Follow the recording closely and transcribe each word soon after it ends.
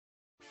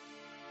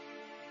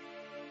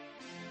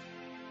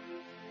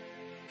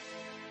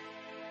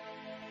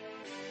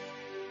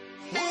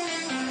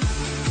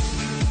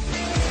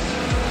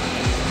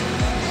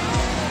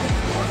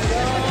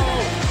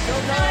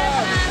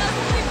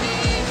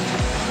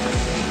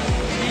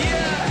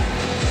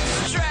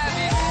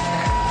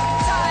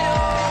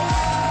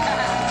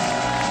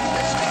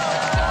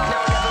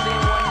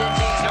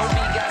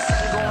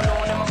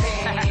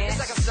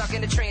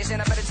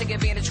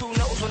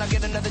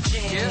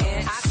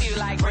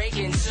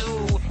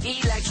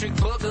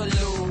electric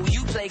boogaloo.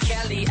 You play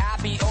Kelly, I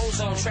be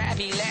Ozone,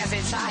 Travi, Laz,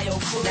 and Tayo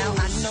Cruz. Now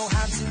I know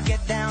how to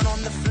get down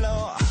on the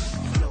floor.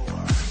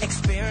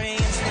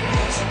 Experience the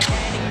motion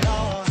can't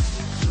ignore.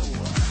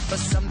 But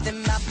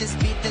something about this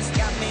beat that's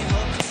got me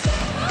hooked.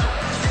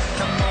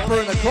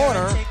 In the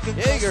corner,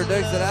 Jaeger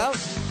digs it out.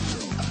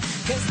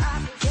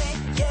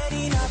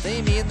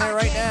 Amy in there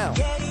right now.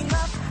 To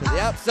the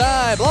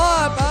outside,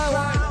 blocked by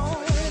White.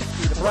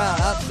 To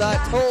Brown, outside,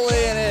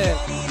 totally in.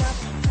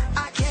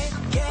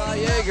 By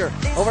Jaeger,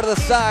 over to the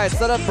side,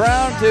 set up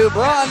Brown to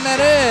Broughton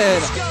and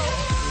in.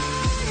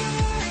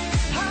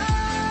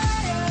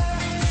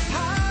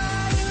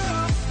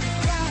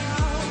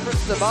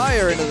 Krista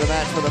Meyer into the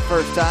match for the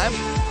first time.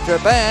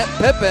 Trabant,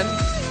 Pippin.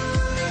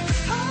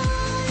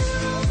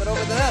 But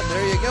over the net,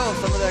 there you go.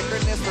 Some of that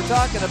greatness we're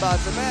talking about.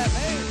 Trabant,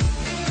 hey.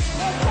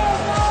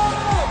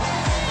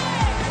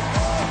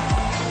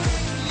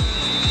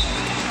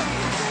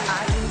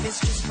 I do this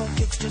just for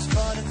kicks, just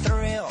for the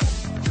thrill.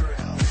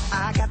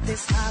 I got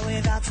this high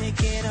without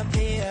taking a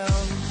pill.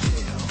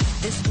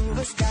 This groove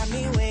has got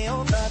me way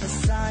over the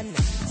sun.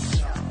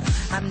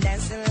 I'm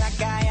dancing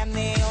like I am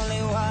the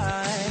only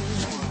one.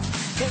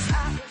 'Cause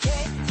I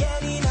can't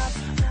get enough,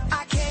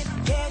 I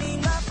can't get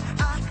enough,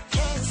 I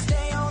can't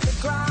stay on the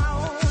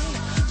ground.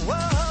 Whoa,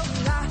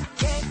 I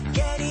can't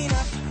get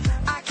enough,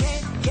 I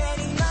can't get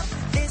enough.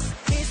 This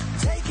is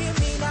taking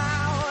me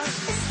now,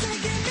 it's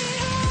taking me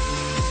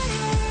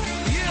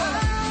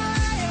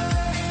higher,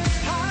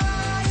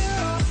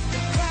 higher off the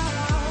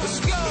ground. Let's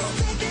go.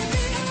 It's taking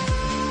me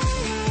higher,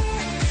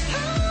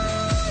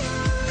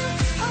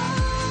 higher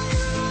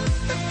off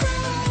the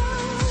ground.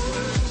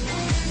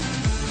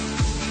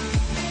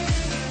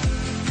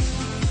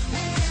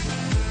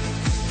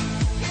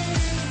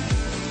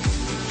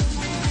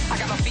 I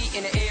got my feet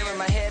in the air and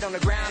my head on the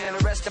ground, and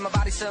the rest of my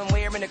body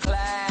somewhere in the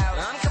cloud.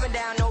 I'm coming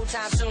down no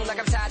time soon, like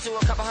I'm tied to a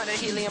couple hundred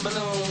helium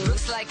balloons.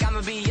 Looks like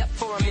I'ma be up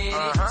for a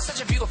minute.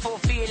 Such a beautiful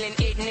feeling,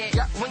 isn't it?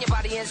 When your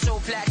body is so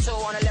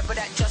plateau on a level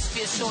that just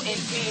feels so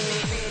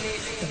infinite.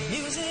 The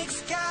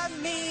music's got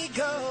me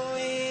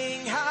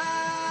going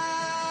higher.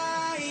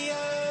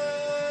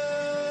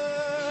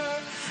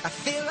 I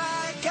feel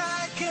like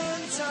I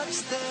can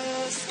touch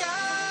the sky.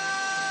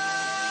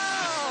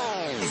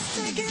 It's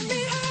taking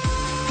me higher,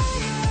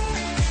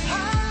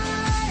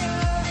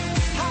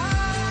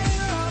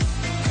 higher off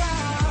the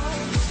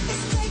ground.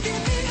 It's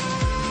taking me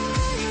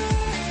higher,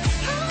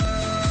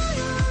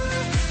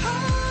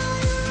 higher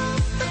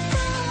off the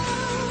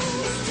ground.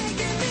 It's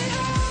taking me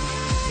higher,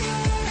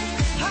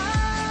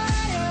 higher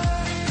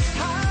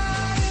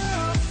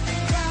off the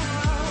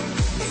ground.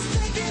 It's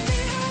taking me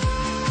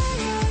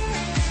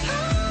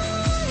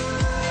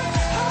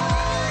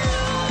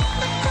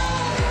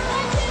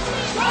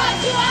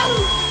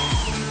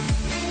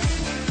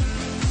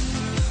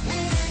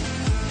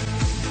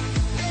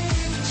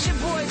It's your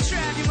boy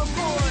Travi, my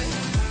boy.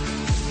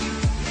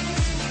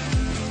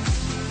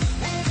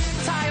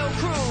 Tayo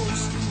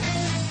Cruz.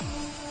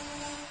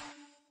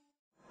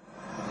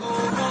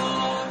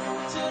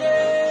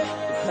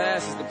 The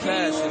past is the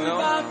past, you know?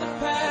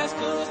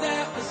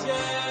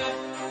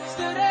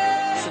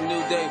 It's a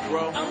new day,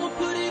 bro.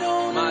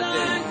 My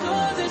day.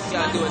 You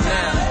gotta do it now.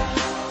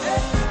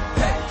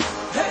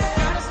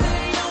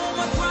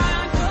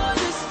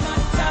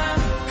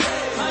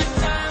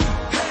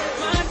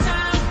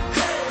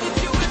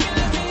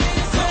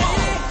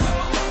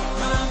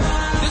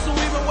 This is what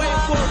we've been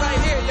waiting for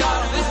right here,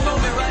 y'all. This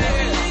moment right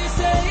here.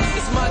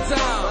 It's my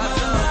time.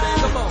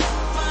 Come on.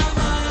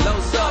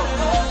 Loso,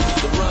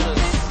 the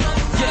runners.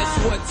 Guess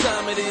what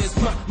time it is?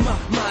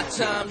 My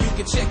time. You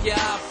can check your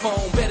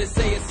iPhone. Better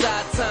say it's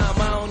our time.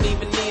 I don't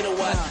even need a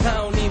watch. I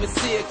don't even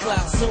see a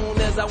clock. Soon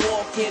as I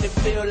walk in, it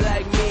feel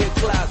like me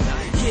o'clock.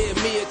 Yeah,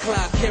 me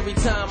o'clock. Every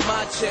time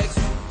my checks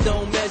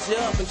don't measure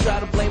up and try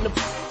to blame the.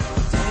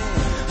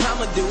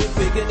 I'ma do it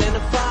bigger than a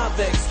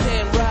 5X.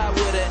 Can't ride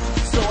with it,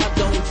 so I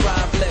don't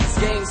drive Lex.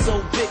 Game so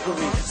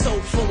bickery, so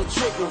full of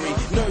trickery.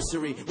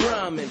 Nursery,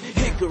 rhyming,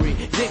 hickory,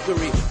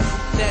 dickory.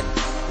 That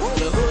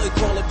the hood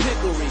call it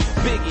pickery.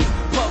 Biggie,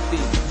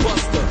 Puffy,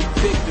 Buster,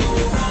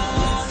 victory.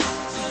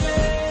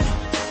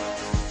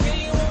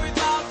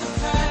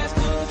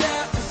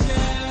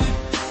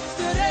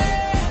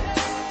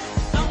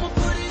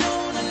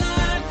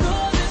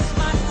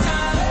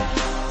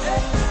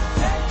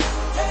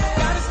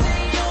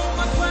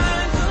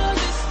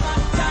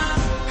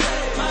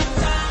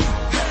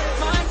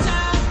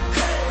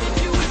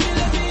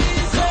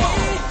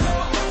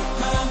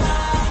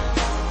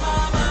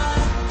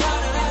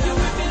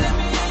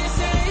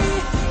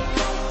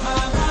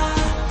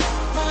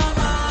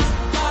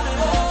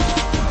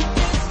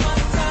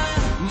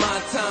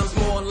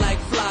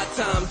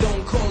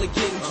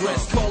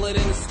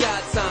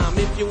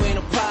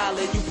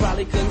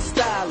 Couldn't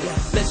style it.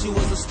 Unless you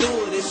was a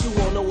stewardess, you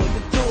won't know what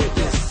to do with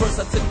this. First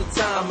I took the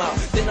time out,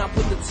 then I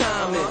put the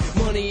time in.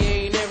 Money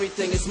ain't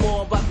everything, it's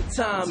more about the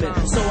timing.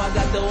 So I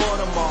got the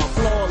Audemars,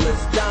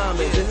 flawless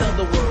diamonds. In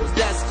other words,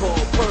 that's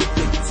called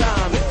perfect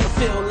timing. I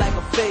feel like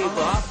a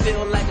favor, I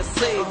feel like a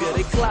savior.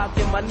 They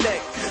clocking my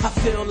neck. I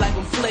feel like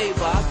I'm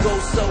Flavor. I go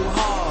so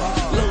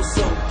hard, low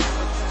so,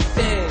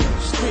 damn.